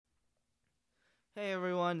Hey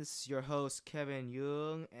everyone, this is your host Kevin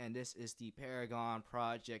Young, and this is the Paragon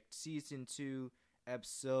Project Season 2,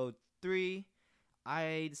 Episode 3.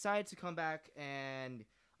 I decided to come back and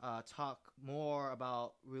talk more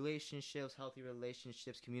about relationships, healthy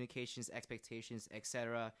relationships, communications, expectations,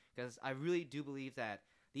 etc. Because I really do believe that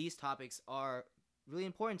these topics are really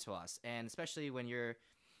important to us, and especially when you're,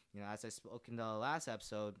 as I spoke in the last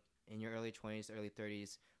episode, in your early 20s, early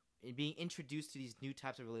 30s, being introduced to these new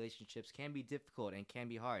types of relationships can be difficult and can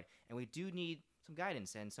be hard. And we do need some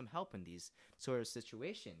guidance and some help in these sort of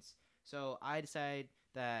situations. So I decided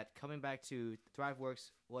that coming back to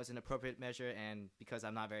ThriveWorks was an appropriate measure, and because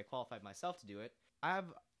I'm not very qualified myself to do it, I have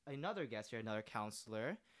another guest here, another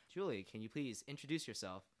counselor. Julie, can you please introduce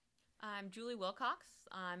yourself? I'm Julie Wilcox.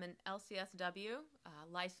 I'm an LCSW,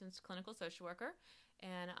 licensed clinical social worker,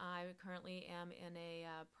 and I currently am in a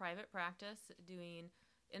private practice doing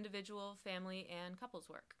individual, family, and couples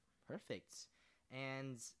work. Perfect.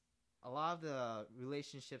 And a lot of the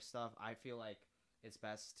relationship stuff, I feel like it's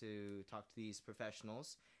best to talk to these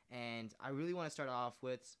professionals. And I really want to start off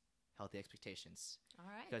with healthy expectations All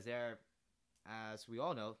right. because they're, as we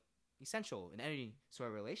all know, essential in any sort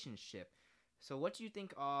of relationship. So, what do you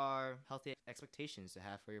think are healthy expectations to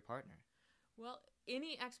have for your partner? Well,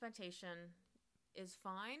 any expectation is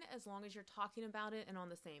fine as long as you're talking about it and on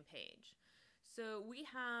the same page. So we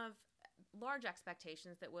have large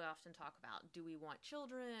expectations that we often talk about. Do we want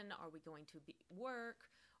children? Are we going to work?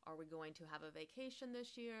 Are we going to have a vacation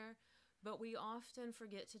this year? But we often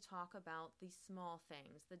forget to talk about the small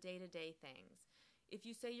things, the day to day things. If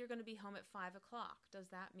you say you're going to be home at 5 o'clock, does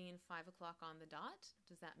that mean 5 o'clock on the dot?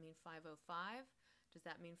 Does that mean 5:05? Does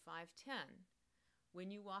that mean 5:10? When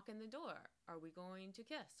you walk in the door, are we going to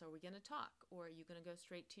kiss? Are we going to talk? Or are you going to go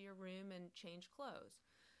straight to your room and change clothes?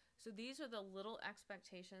 So these are the little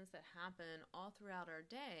expectations that happen all throughout our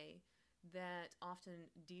day that often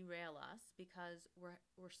derail us because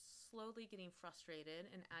we're slowly getting frustrated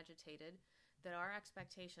and agitated that our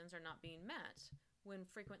expectations are not being met when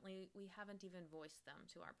frequently we haven't even voiced them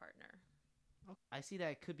to our partner. I see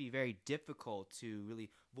that it could be very difficult to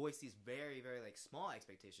really voice these very, very like small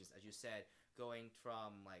expectations, as you said, going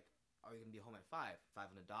from like, are you gonna be home at 5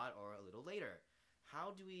 on the dot, or a little later?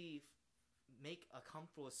 How do we make a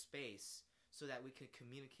comfortable space so that we can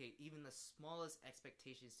communicate even the smallest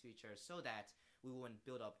expectations to each other, so that we wouldn't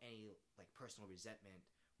build up any like personal resentment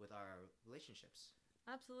with our relationships?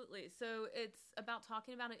 Absolutely. So it's about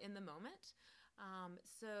talking about it in the moment.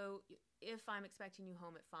 So if I'm expecting you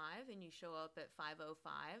home at 5 and you show up at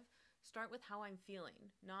 5:05, start with how I'm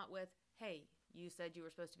feeling, not with, hey, you said you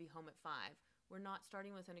were supposed to be home at 5. We're not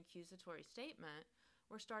starting with an accusatory statement.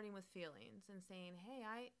 We're starting with feelings and saying, hey,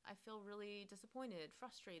 I feel really disappointed,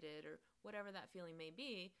 frustrated, or whatever that feeling may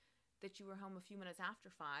be that you were home a few minutes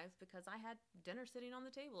after 5 because I had dinner sitting on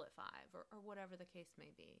the table at 5, or whatever the case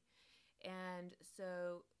may be. And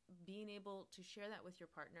so being able to share that with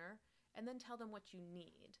your partner and then tell them what you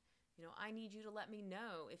need. I need you to let me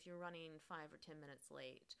know if you're running 5 or 10 minutes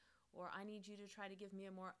late, or I need you to try to give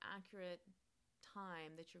me a more accurate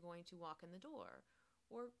time that you're going to walk in the door,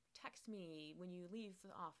 or text me when you leave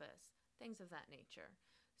the office, things of that nature,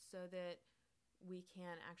 so that we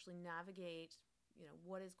can actually navigate,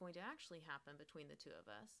 what is going to actually happen between the two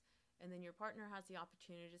of us. And then your partner has the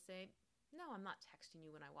opportunity to say, no, I'm not texting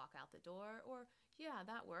you when I walk out the door, or yeah,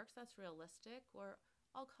 that works, that's realistic, or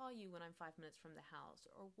I'll call you when I'm 5 minutes from the house,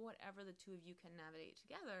 or whatever the two of you can navigate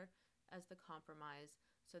together as the compromise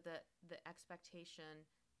so that the expectation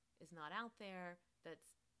is not out there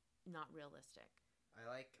that's not realistic. I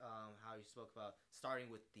like how you spoke about starting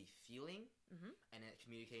with the feeling Mm-hmm. and then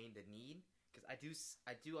communicating the need. Because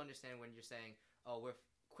I do understand when you're saying, "Oh, we're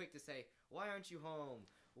quick to say, why aren't you home?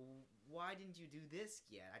 Why didn't you do this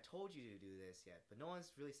yet? I told you to do this yet." But no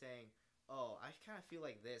one's really saying, "Oh, I kind of feel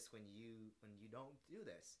like this when you don't do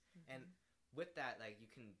this." And Mm-hmm. with that, like you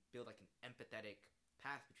can build like an empathetic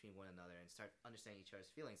path between one another and start understanding each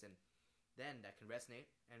other's feelings, and then that can resonate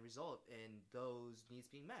and result in those needs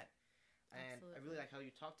being met. And I really Absolutely. like how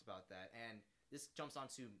you talked about that. And this jumps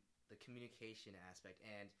onto the communication aspect.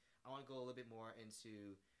 And I want to go a little bit more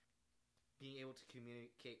into being able to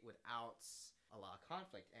communicate without a lot of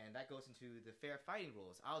conflict. And that goes into the fair fighting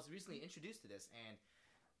rules. I was recently introduced to this and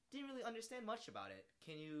didn't really understand much about it.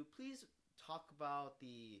 Can you please talk about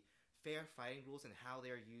the fair fighting rules and how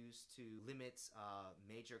they're used to limit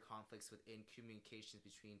major conflicts within communications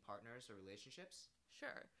between partners or relationships?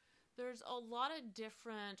 Sure. There's a lot of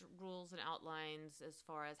different rules and outlines as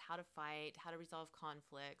far as how to fight, how to resolve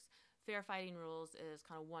conflicts. Fair fighting rules is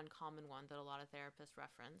kind of one common one that a lot of therapists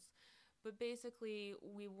reference. But basically,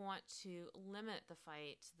 we want to limit the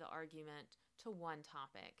fight, the argument, to one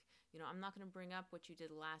topic. I'm not going to bring up what you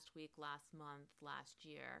did last week, last month, last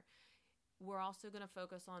year. We're also going to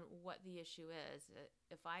focus on what the issue is.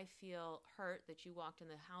 If I feel hurt that you walked in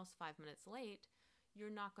the house 5 minutes late, you're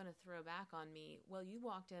not going to throw back on me, well, you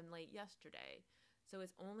walked in late yesterday. So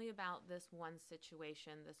it's only about this one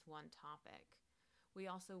situation, this one topic. We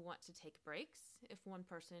also want to take breaks if one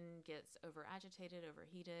person gets over agitated,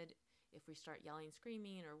 overheated, if we start yelling,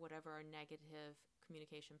 screaming, or whatever our negative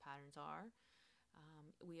communication patterns are.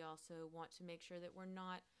 We also want to make sure that we're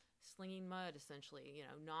not slinging mud, essentially,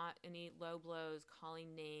 not any low blows,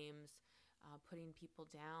 calling names, putting people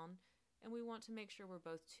down. And we want to make sure we're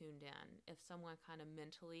both tuned in. If someone kind of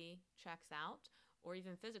mentally checks out or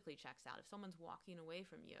even physically checks out, if someone's walking away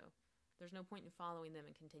from you, there's no point in following them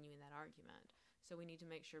and continuing that argument. So we need to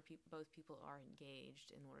make sure both people are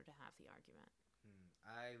engaged in order to have the argument.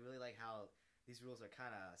 I really like how these rules are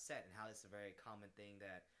kind of set and how it's a very common thing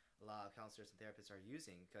that a lot of counselors and therapists are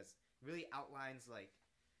using, because it really outlines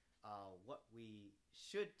what we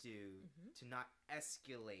should do to not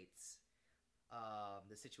escalate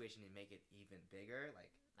the situation and make it even bigger.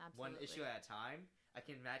 Like Absolutely. One issue at a time. I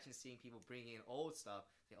can imagine seeing people bringing in old stuff,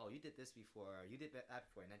 saying, "Oh, you did this before, or you did that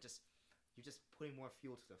before," and you're just putting more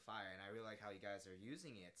fuel to the fire. And I really like how you guys are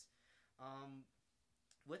using it.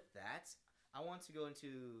 With that, I want to go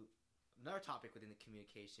into another topic within the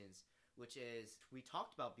communications, which is we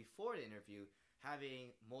talked about before the interview,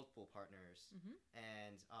 having multiple partners.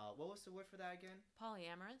 And what was the word for that again?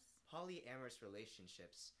 Polyamorous. Polyamorous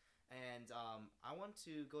relationships. And I want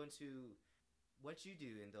to go into what you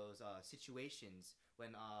do in those situations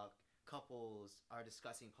when couples are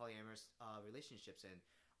discussing polyamorous relationships, and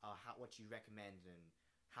what you recommend and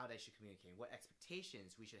how they should communicate, what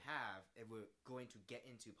expectations we should have if we're going to get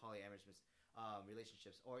into polyamorous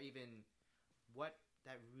relationships, or even what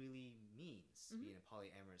that really means being a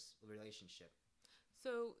polyamorous relationship.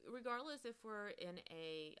 So regardless if we're in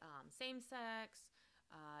a same-sex,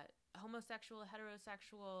 homosexual,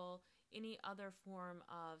 heterosexual, any other form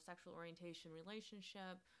of sexual orientation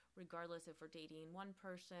relationship, regardless if we're dating one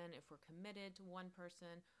person, if we're committed to one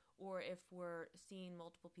person, or if we're seeing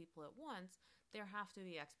multiple people at once, there have to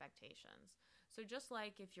be expectations. So just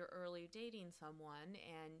like if you're early dating someone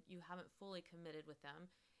and you haven't fully committed with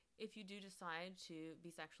them, if you do decide to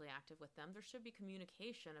be sexually active with them, there should be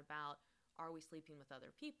communication about, are we sleeping with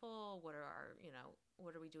other people? What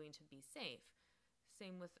are we doing to be safe?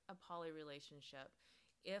 Same with a poly relationship.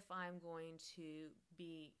 If I'm going to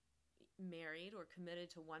be married or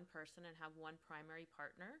committed to one person and have one primary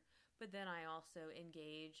partner, but then I also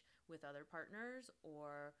engage with other partners,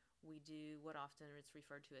 or we do what often is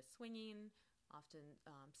referred to as swinging, often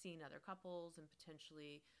seeing other couples and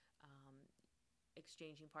potentially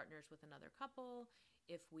exchanging partners with another couple.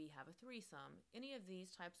 If we have a threesome, any of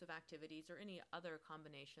these types of activities or any other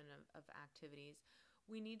combination of activities,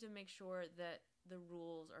 we need to make sure that the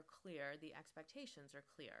rules are clear, the expectations are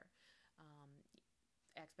clear.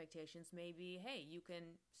 Expectations may be, hey, you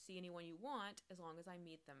can see anyone you want as long as I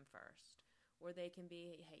meet them first. Or they can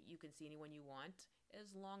be, hey, you can see anyone you want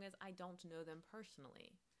as long as I don't know them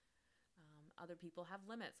personally. Other people have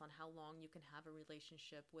limits on how long you can have a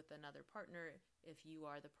relationship with another partner if you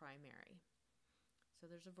are the primary. So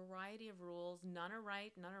there's a variety of rules. None are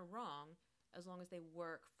right, none are wrong, as long as they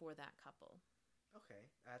work for that couple.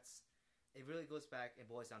 Okay, it really goes back and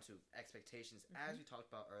boils down to expectations, as we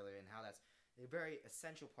talked about earlier, and how that's a very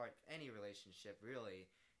essential part of any relationship, really.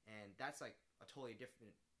 And that's like a totally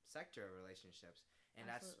different sector of relationships. And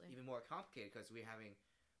Absolutely. That's even more complicated because we're having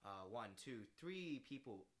 1, 2, 3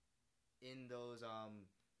 people in those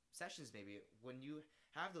sessions. Maybe when you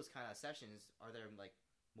have those kind of sessions, are there like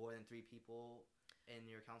more than 3 people in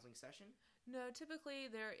your counseling session? No, typically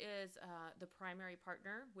there is the primary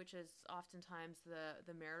partner, which is oftentimes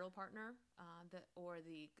the marital partner or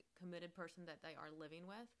the committed person that they are living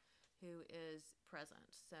with, who is present.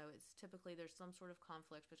 So it's typically there's some sort of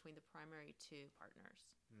conflict between the primary 2 partners.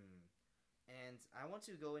 And I want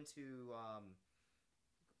to go into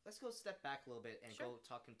let's go step back a little bit and go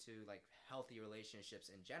talk into like healthy relationships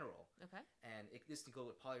in general. Okay. And this can go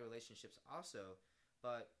with poly relationships also.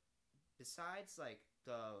 But besides like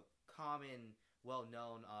the common,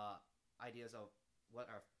 well-known ideas of what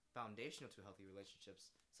are foundational to healthy relationships,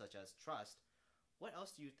 such as trust, what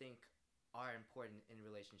else do you think are important in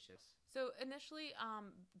relationships? So initially,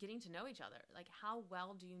 getting to know each other. Like, how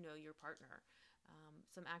well do you know your partner?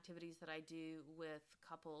 Some activities that I do with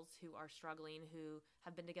couples who are struggling, who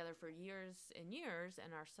have been together for years and years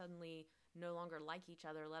and are suddenly no longer like each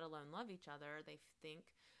other, let alone love each other. They think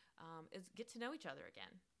is get to know each other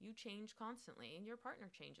again. You change constantly, and your partner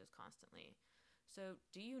changes constantly. So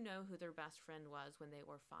do you know who their best friend was when they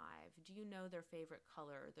were 5? Do you know their favorite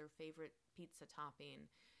color, their favorite pizza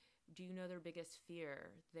topping? Do you know their biggest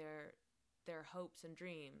fear, their hopes and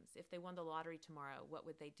dreams? If they won the lottery tomorrow, what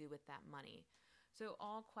would they do with that money? So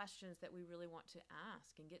all questions that we really want to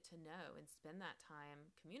ask and get to know and spend that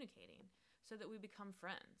time communicating so that we become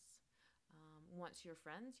friends. Once you're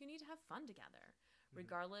friends, you need to have fun together,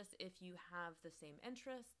 regardless if you have the same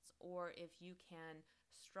interests or if you can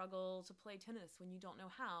struggle to play tennis when you don't know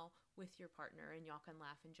how with your partner and y'all can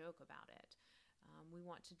laugh and joke about it. We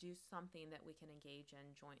want to do something that we can engage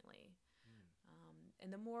in jointly. And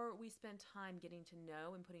the more we spend time getting to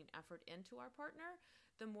know and putting effort into our partner,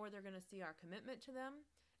 the more they're going to see our commitment to them.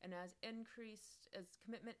 And as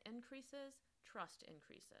commitment increases, trust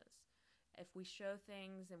increases. If we show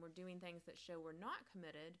things and we're doing things that show we're not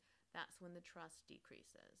committed, that's when the trust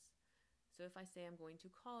decreases. So if I say I'm going to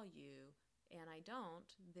call you and I don't,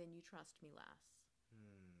 then you trust me less.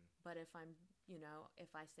 But if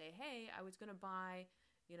if I say, hey, I was going to buy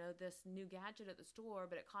this new gadget at the store,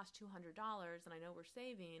 but it cost $200 and I know we're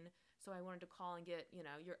saving, so I wanted to call and get,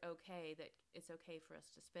 you're okay, that it's okay for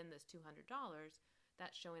us to spend this $200.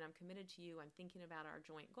 That's showing I'm committed to you. I'm thinking about our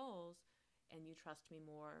joint goals and you trust me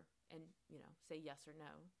more and, say yes or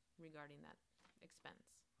no regarding that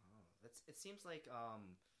expense. Oh, it seems like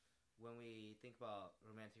when we think about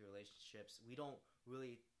romantic relationships, we don't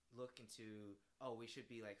really look into, we should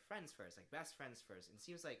be like friends first, like best friends first. It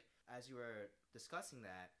seems like as you were discussing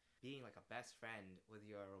that, being like a best friend with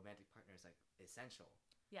your romantic partner is like essential.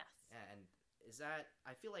 Yes. And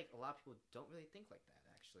I feel like a lot of people don't really think like that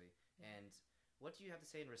actually. And what do you have to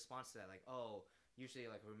say in response to that? Like,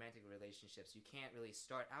 usually like romantic relationships, you can't really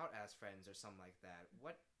start out as friends or something like that.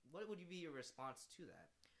 What would be your response to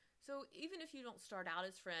that? So even if you don't start out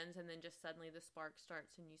as friends and then just suddenly the spark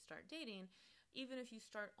starts and you start dating, even if you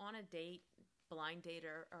start on a date, blind date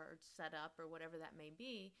or set up or whatever that may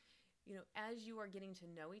be, as you are getting to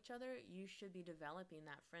know each other, you should be developing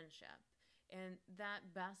that friendship. And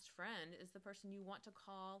that best friend is the person you want to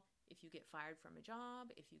call if you get fired from a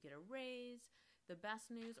job, if you get a raise, the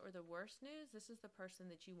best news or the worst news, this is the person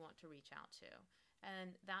that you want to reach out to.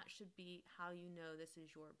 And that should be how you know this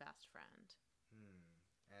is your best friend.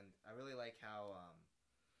 And I really like how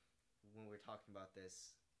when we're talking about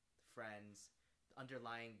this, friends, the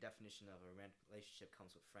underlying definition of a romantic relationship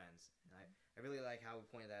comes with friends. And I really like how we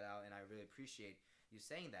pointed that out, and I really appreciate you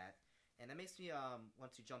saying that. And that makes me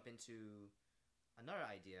want to jump into another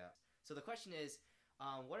idea. So the question is,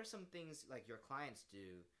 what are some things like your clients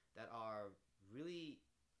do that are really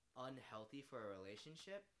unhealthy for a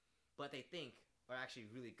relationship, but they think are actually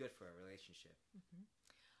really good for a relationship?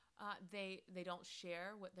 They don't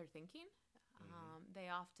share what they're thinking.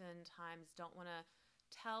 They oftentimes don't want to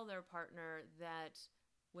tell their partner that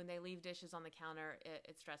when they leave dishes on the counter,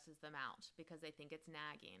 it stresses them out because they think it's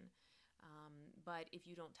nagging. But if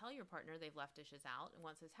you don't tell your partner they've left dishes out, and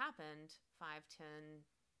once it's happened 5, 10,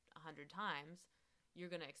 100 times, you're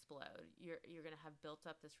going to explode. You're going to have built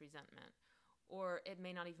up this resentment. Or it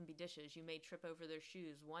may not even be dishes. You may trip over their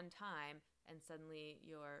shoes one time, and suddenly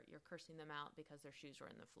you're cursing them out because their shoes were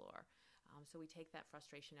in the floor. So we take that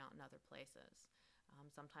frustration out in other places.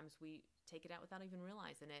 Sometimes we take it out without even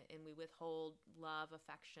realizing it, and we withhold love,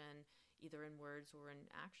 affection, either in words or in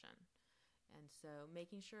action. And so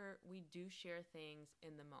making sure we do share things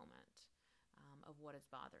in the moment of what is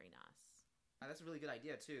bothering us. That's a really good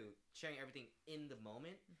idea, too. Sharing everything in the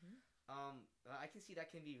moment. I can see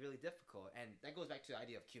that can be really difficult. And that goes back to the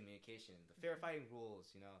idea of communication, the fair fighting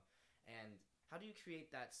rules, And how do you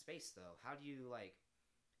create that space, though? How do you,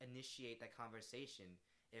 initiate that conversation?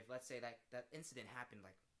 If, let's say, that incident happened,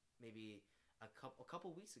 maybe a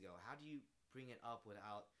couple weeks ago, how do you bring it up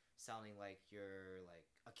without sounding like you're,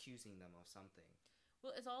 accusing them of something?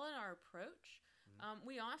 Well, it's all in our approach.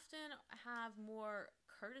 We often have more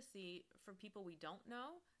courtesy for people we don't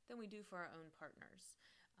know than we do for our own partners.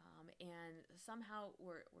 And somehow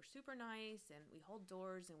we're super nice and we hold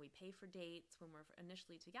doors and we pay for dates when we're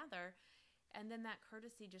initially together. And then that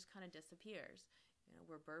courtesy just kind of disappears.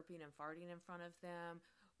 We're burping and farting in front of them.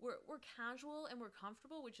 We're casual and we're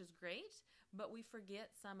comfortable, which is great, but we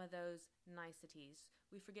forget some of those niceties.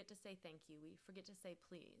 We forget to say thank you. We forget to say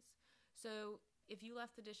please. So if you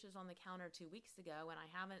left the dishes on the counter 2 weeks ago and I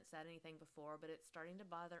haven't said anything before, but it's starting to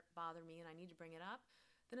bother me and I need to bring it up,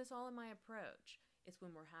 then it's all in my approach. It's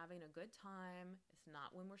when we're having a good time. It's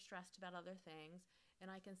not when we're stressed about other things.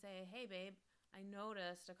 And I can say, hey, babe, I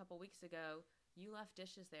noticed a couple weeks ago you left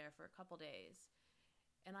dishes there for a couple days.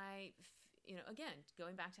 And again,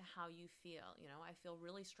 going back to how you feel, I feel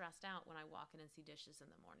really stressed out when I walk in and see dishes in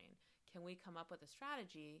the morning. Can we come up with a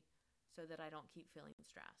strategy so that I don't keep feeling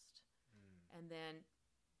stressed? And then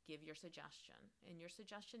give your suggestion. And your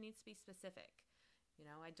suggestion needs to be specific.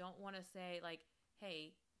 I don't want to say like,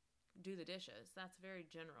 hey, do the dishes. That's very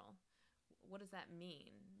general. What does that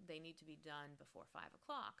mean? They need to be done before 5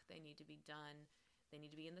 o'clock. They need to be done. They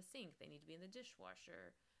need to be in the sink. They need to be in the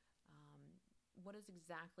dishwasher. What does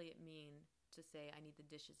exactly it mean to say I need the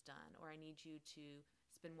dishes done, or I need you to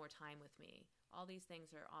spend more time with me? All these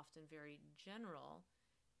things are often very general,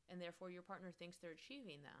 and therefore your partner thinks they're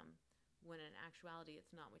achieving them, when in actuality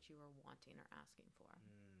it's not what you are wanting or asking for.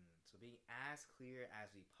 So being as clear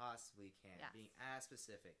as we possibly can, Yes. being as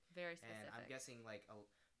specific. Very specific. And I'm guessing like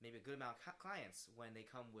maybe a good amount of clients, when they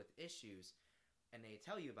come with issues and they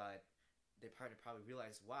tell you about it, their partner probably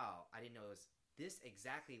realized, wow, I didn't know it was this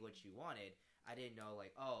exactly what you wanted. I didn't know,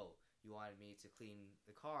 like, oh, you wanted me to clean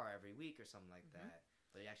the car every week or something like that.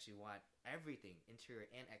 But you actually want everything, interior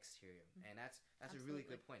and exterior. And that's a really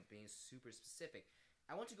good point, being super specific.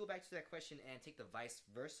 I want to go back to that question and take the vice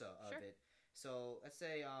versa of it. So let's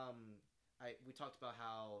say we talked about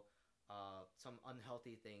how some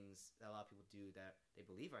unhealthy things that a lot of people do that they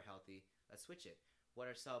believe are healthy. Let's switch it. What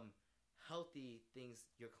are some healthy things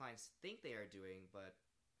your clients think they are doing but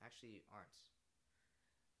actually aren't?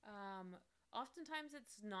 Oftentimes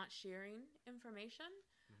it's not sharing information.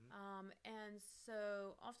 And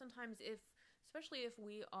so oftentimes especially if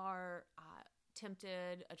we are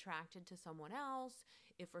tempted, attracted to someone else,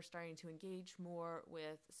 if we're starting to engage more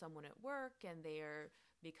with someone at work and they're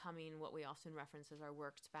becoming what we often reference as our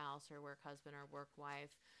work spouse or work husband or work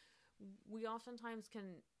wife, we oftentimes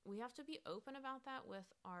we have to be open about that with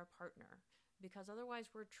our partner, because otherwise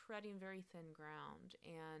we're treading very thin ground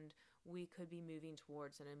and we could be moving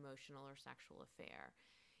towards an emotional or sexual affair.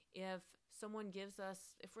 If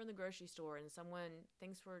we're in the grocery store and someone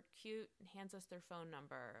thinks we're cute and hands us their phone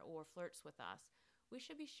number or flirts with us, we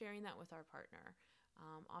should be sharing that with our partner.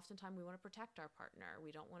 Oftentimes we want to protect our partner. We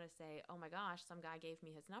don't want to say, oh my gosh, some guy gave me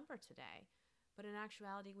his number today. But in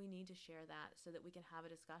actuality, we need to share that so that we can have a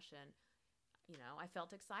discussion. I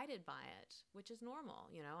felt excited by it, which is normal.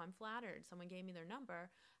 I'm flattered. Someone gave me their number.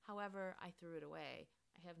 However, I threw it away.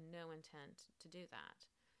 I have no intent to do that.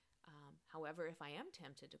 However, if I am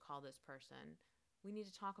tempted to call this person, we need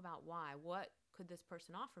to talk about why. What could this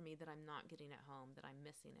person offer me that I'm not getting at home, that I'm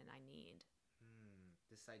missing and I need?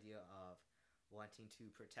 This idea of wanting to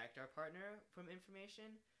protect our partner from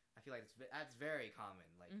information, I feel like that's very common.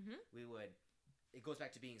 Like it goes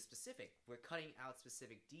back to being specific. We're cutting out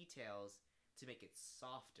specific details to make it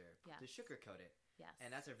softer, to sugarcoat it. Yes.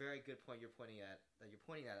 And that's a very good point you're pointing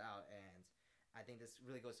that out. And I think this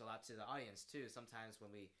really goes a lot to the audience too. Sometimes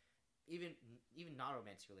when we even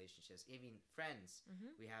non-romantic relationships, even friends,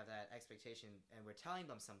 we have that expectation and we're telling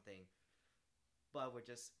them something, but we're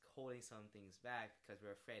just holding some things back because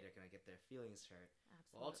we're afraid they're going to get their feelings hurt.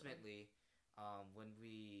 Absolutely. Well, ultimately, when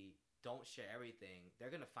we don't share everything,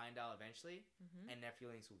 they're going to find out eventually, and their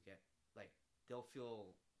feelings will get, like, they'll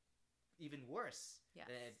feel even worse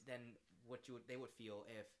than what they would feel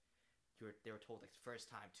if they were told, like, the first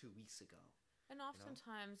time 2 weeks ago. And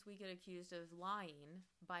oftentimes we get accused of lying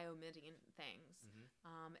by omitting things.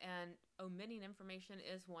 And omitting information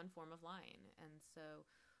is one form of lying. And so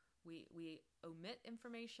we omit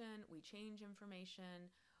information, we change information,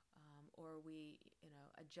 or we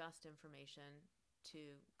adjust information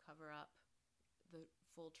to cover up the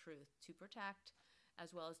full truth, to protect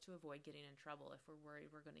as well as to avoid getting in trouble if we're worried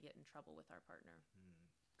we're going to get in trouble with our partner.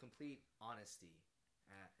 Complete honesty.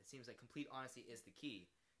 It seems like complete honesty is the key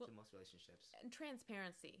to most relationships. And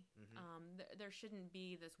transparency. There shouldn't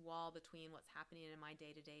be this wall between what's happening in my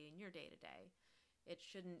day-to-day and your day-to-day. It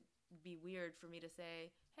shouldn't be weird for me to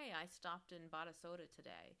say, hey, I stopped and bought a soda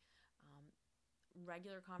today.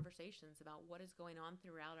 Regular conversations about what is going on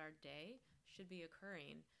throughout our day should be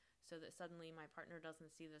occurring so that suddenly my partner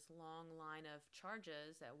doesn't see this long line of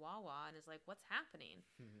charges at Wawa and is like, what's happening?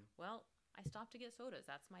 Well, I stopped to get sodas.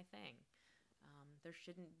 That's my thing. There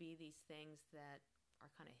shouldn't be these things that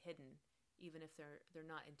are kind of hidden, even if they're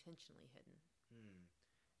not intentionally hidden.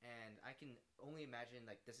 And I can only imagine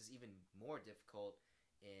like this is even more difficult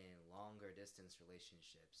in longer distance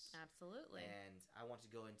relationships. Absolutely. And I want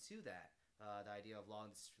to go into that, the idea of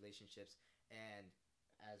long distance relationships, and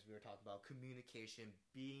as we were talking about communication,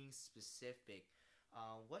 being specific.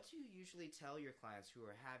 What do you usually tell your clients who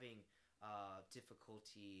are having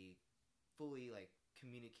difficulty fully like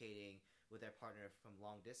communicating with their partner from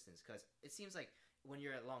long distance? Because it seems like when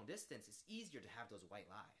you're at long distance, it's easier to have those white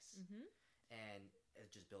lies. and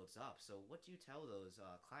it just builds up. So what do you tell those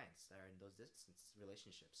clients that are in those distance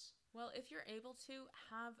relationships? Well, if you're able to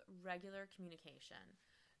have regular communication,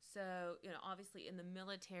 so, obviously in the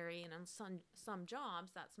military and on some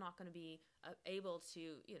jobs, that's not going to be able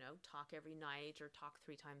to, talk every night or talk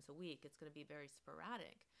 3 times a week. It's going to be very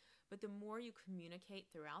sporadic. But the more you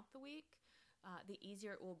communicate throughout the week, the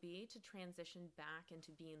easier it will be to transition back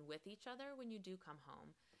into being with each other when you do come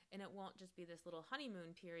home. And it won't just be this little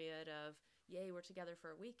honeymoon period of, yay, we're together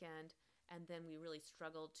for a weekend, and then we really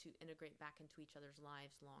struggle to integrate back into each other's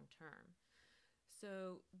lives long term.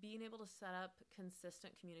 So being able to set up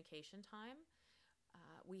consistent communication time,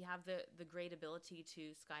 we have the great ability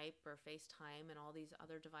to Skype or FaceTime and all these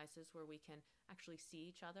other devices where we can actually see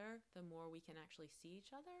each other. The more we can actually see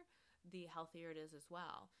each other, the healthier it is as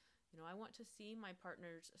well. I want to see my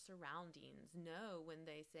partner's surroundings, know when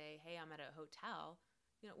they say, hey, I'm at a hotel.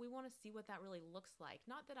 We want to see what that really looks like.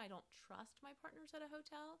 Not that I don't trust my partners at a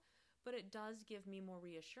hotel, but it does give me more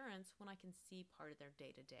reassurance when I can see part of their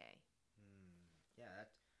day-to-day. Yeah,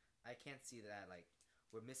 I can't see that, like,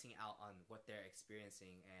 we're missing out on what they're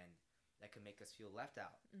experiencing, and that can make us feel left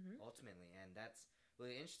out, ultimately, and that's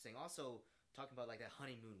really interesting. Also, talking about, like, that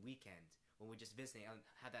honeymoon weekend, when we're just visiting and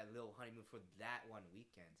have that little honeymoon for that one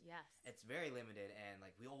weekend. Yes. It's very limited, and,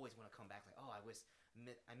 like, we always want to come back, like, oh, I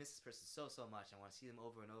miss this person so much, I want to see them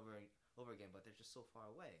over and over and over again, but they're just so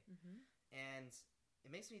far away. And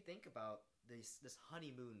it makes me think about this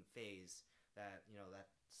honeymoon phase, that,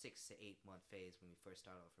 that 6 to 8 month phase when we first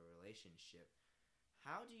start off a relationship.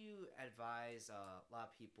 How do you advise a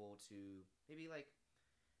lot of people to maybe, like,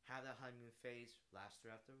 have that honeymoon phase last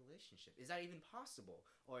throughout the relationship? Is that even possible,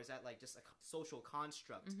 or is that, like, just a social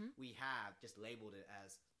construct we have just labeled it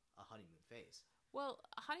as a honeymoon phase? Well,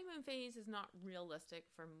 a honeymoon phase is not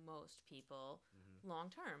realistic for most people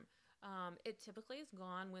long term. It typically is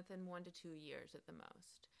gone within 1 to 2 years at the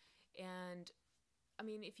most. And I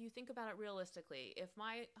mean, if you think about it realistically, if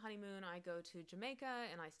my honeymoon, I go to Jamaica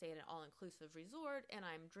and I stay at an all-inclusive resort and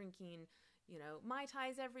I'm drinking, Mai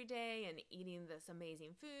Tais every day and eating this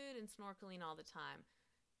amazing food and snorkeling all the time,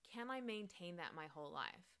 can I maintain that my whole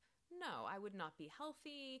life? No, I would not be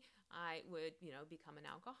healthy. I would, become an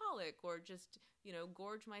alcoholic or just,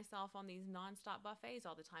 gorge myself on these nonstop buffets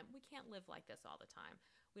all the time. We can't live like this all the time.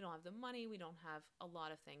 We don't have the money. We don't have a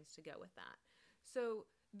lot of things to go with that. So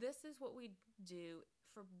this is what we do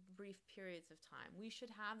for brief periods of time. We should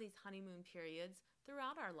have these honeymoon periods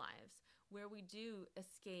throughout our lives where we do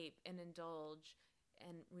escape and indulge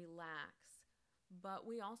and relax. But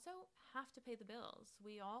we also have to pay the bills.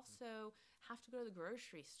 We also have to go to the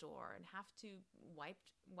grocery store and have to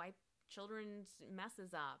wipe children's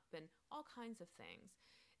messes up and all kinds of things.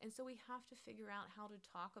 And so we have to figure out how to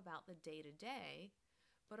talk about the day-to-day,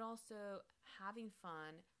 but also having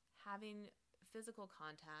fun, having physical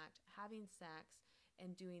contact, having sex,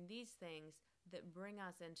 and doing these things that bring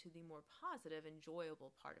us into the more positive,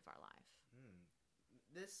 enjoyable part of our life.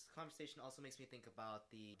 This conversation also makes me think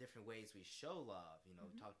about the different ways we show love. We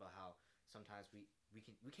talked about how sometimes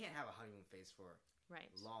we can't have a honeymoon phase for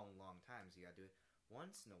long times. You gotta do it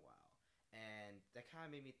once in a while, and that kind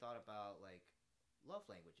of made me thought about, like, love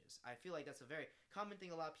languages. I feel like that's a very common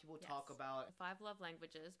thing a lot of people talk about. 5 Love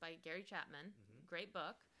Languages by Gary Chapman. Great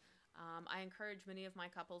book. I encourage many of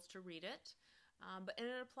my couples to read it. And it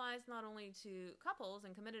applies not only to couples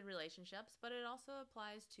and committed relationships, but it also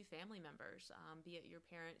applies to family members, be it your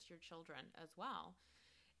parents, your children as well.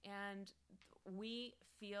 And we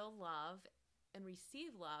feel love and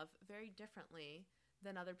receive love very differently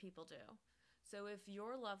than other people do. So if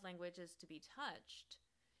your love language is to be touched,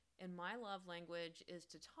 and my love language is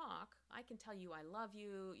to talk, I can tell you I love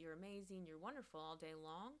you, you're amazing, you're wonderful all day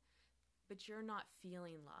long, but you're not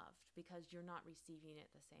feeling loved because you're not receiving it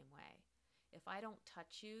the same way. If I don't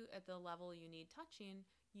touch you at the level you need touching,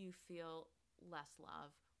 you feel less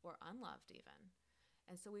loved or unloved even.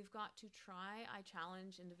 And so we've got to try, I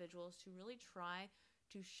challenge individuals to really try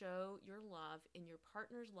to show your love in your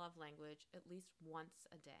partner's love language at least once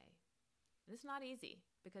a day. And it's not easy,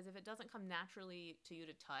 because if it doesn't come naturally to you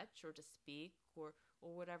to touch or to speak or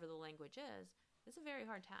whatever the language is, it's a very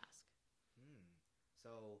hard task.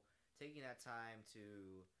 So taking that time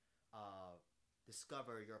to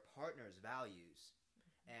discover your partner's values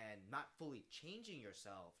and not fully changing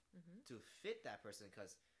yourself to fit that person,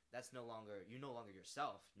 because that's you're no longer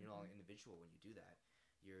yourself. You're no longer individual when you do that.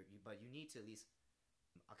 But you need to at least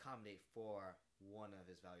accommodate for one of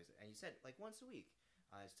his values. And you said, like, once a week.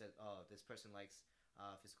 I said, oh, this person likes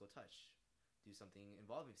physical touch. Do something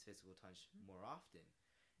involving physical touch more often.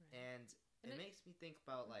 And it makes me think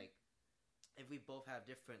about, like, if we both have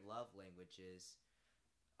different love languages,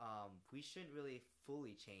 we shouldn't really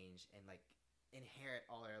fully change and like inherit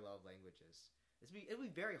all our love languages. It'd be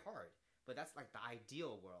very hard, but that's like the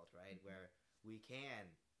ideal world, right? Where we can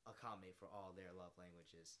accommodate for all their love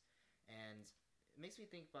languages, and it makes me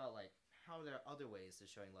think about like how there are other ways to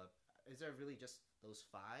showing love. Is there really just those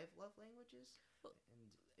 5 love languages? And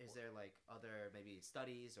is there like other maybe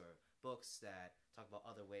studies or books that talk about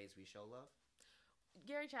other ways we show love?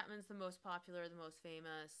 Gary Chapman's the most popular, the most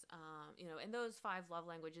famous, and those 5 love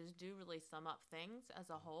languages do really sum up things as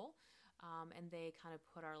a whole, and they kind of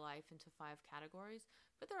put our life into 5 categories.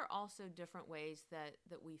 But there are also different ways that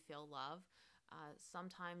we feel love.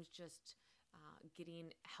 Sometimes just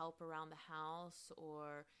getting help around the house,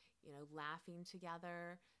 or laughing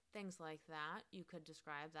together, things like that. You could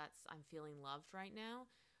describe that's I'm feeling loved right now.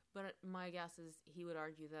 But my guess is he would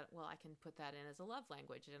argue that, well, I can put that in as a love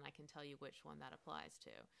language and I can tell you which one that applies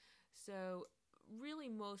to. So really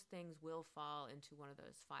most things will fall into one of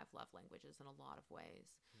those 5 love languages in a lot of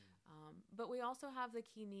ways. But we also have the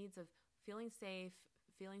key needs of feeling safe,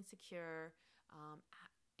 feeling secure,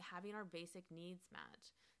 having our basic needs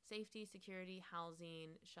met. Safety, security,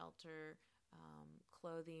 housing, shelter,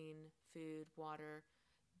 clothing, food, water,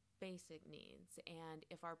 basic needs. And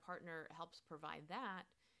if our partner helps provide that,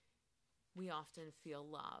 we often feel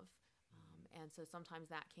love. And so sometimes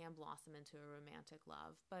that can blossom into a romantic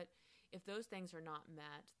love. But if those things are not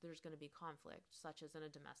met, there's going to be conflict, such as in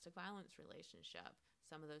a domestic violence relationship.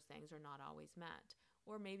 Some of those things are not always met.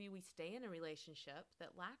 Or maybe we stay in a relationship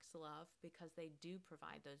that lacks love because they do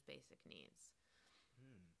provide those basic needs.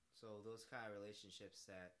 So those kind of relationships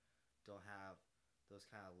that don't have those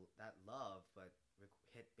kind of that love but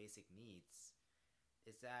hit basic needs,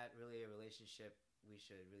 is that really a relationship we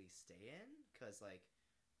should really stay in? Because like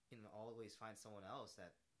you can always find someone else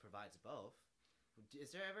that provides both.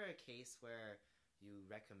 Is there ever a case where you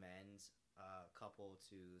recommend a couple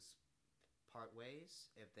to part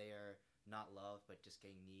ways if they are not loved but just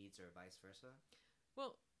getting needs, or vice versa?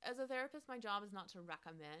 Well, as a therapist, my job is not to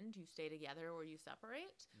recommend you stay together or you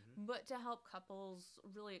separate, but to help couples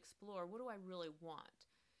really explore, what do I really want?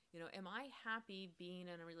 Am I happy being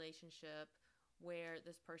in a relationship where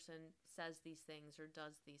this person says these things or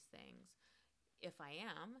does these things? If I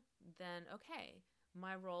am, then okay.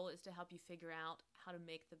 My role is to help you figure out how to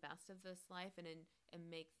make the best of this life and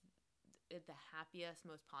make it the happiest,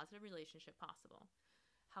 most positive relationship possible.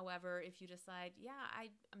 However, if you decide,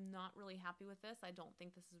 I'm not really happy with this, I don't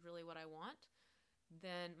think this is really what I want,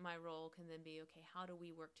 then my role can then be, okay, how do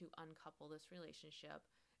we work to uncouple this relationship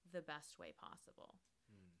the best way possible?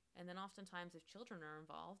 And then oftentimes if children are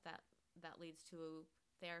involved, that leads to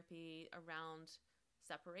therapy around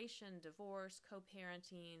separation, divorce,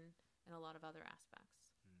 co-parenting, and a lot of other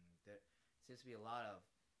aspects. There seems to be a lot of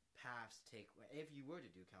paths to take if you were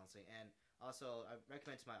to do counseling. And also, I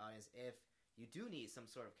recommend to my audience, if you do need some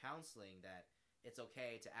sort of counseling, that it's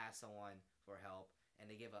okay to ask someone for help and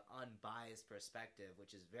they give an unbiased perspective,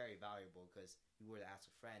 which is very valuable, because if you were to ask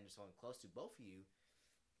a friend or someone close to both of you,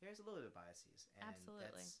 there's a little bit of biases. And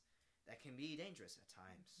absolutely. That can be dangerous at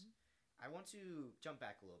times. I want to jump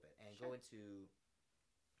back a little bit and go into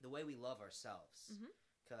the way we love ourselves,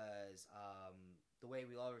 because the way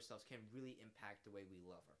we love ourselves can really impact the way we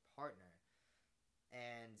love our partner.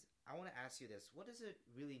 And I want to ask you this: what does it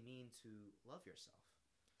really mean to love yourself?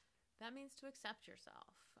 That means to accept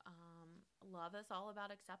yourself. Love is all about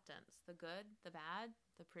acceptance. The good, the bad,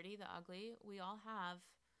 the pretty, the ugly. We all have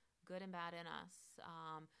good and bad in us.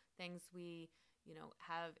 Things we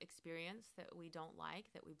have experienced that we don't like,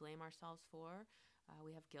 that we blame ourselves for.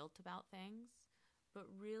 We have guilt about things. But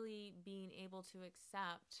really being able to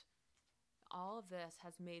accept all of this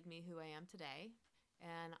has made me who I am today,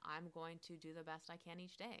 and I'm going to do the best I can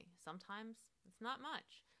each day. Sometimes it's not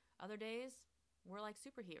much. Other days, we're like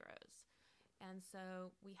superheroes. And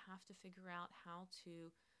so we have to figure out how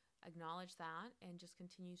to acknowledge that and just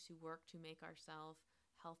continue to work to make ourselves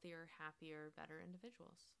healthier, happier, better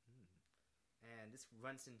individuals. And this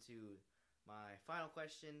runs into my final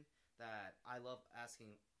question that I love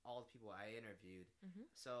asking all the people I interviewed.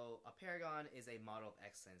 So a paragon is a model of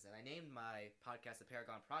excellence, and I named my podcast the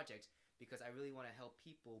Paragon Project because I really want to help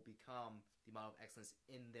people become the model of excellence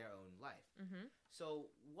in their own life.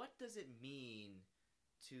 So what does it mean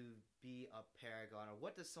to be a paragon, or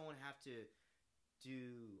what does someone have to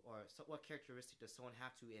do, or what characteristic does someone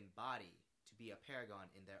have to embody to be a paragon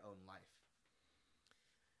in their own life?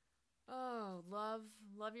 Oh,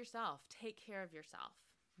 love yourself. Take care of yourself.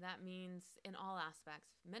 That means in all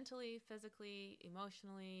aspects, mentally, physically,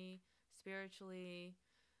 emotionally, spiritually.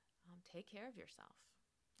 Take care of yourself.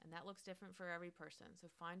 And that looks different for every person. So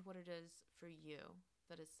find what it is for you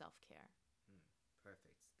that is self-care.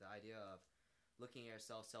 Perfect. The idea of looking at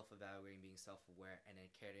yourself, self-evaluating, being self-aware, and then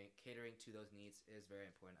catering to those needs is very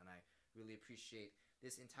important. And I really appreciate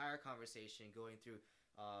this entire conversation, going through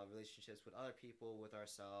relationships with other people, with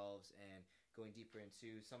ourselves, and going deeper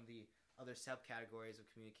into some of the other subcategories of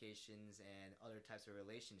communications and other types of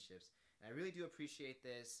relationships. And I really do appreciate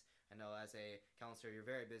this. I know as a counselor, you're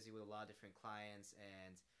very busy with a lot of different clients,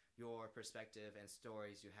 and your perspective and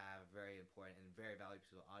stories you have very important and very valuable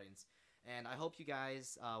to the audience. And I hope you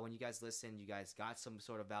guys, when you guys listen, you guys got some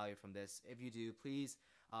sort of value from this. If you do, please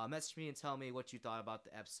message me and tell me what you thought about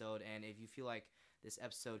the episode. And if you feel like this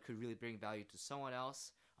episode could really bring value to someone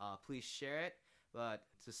else, please share it. But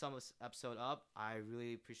to sum this episode up, I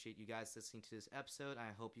really appreciate you guys listening to this episode.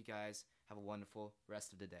 I hope you guys have a wonderful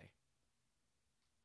rest of the day.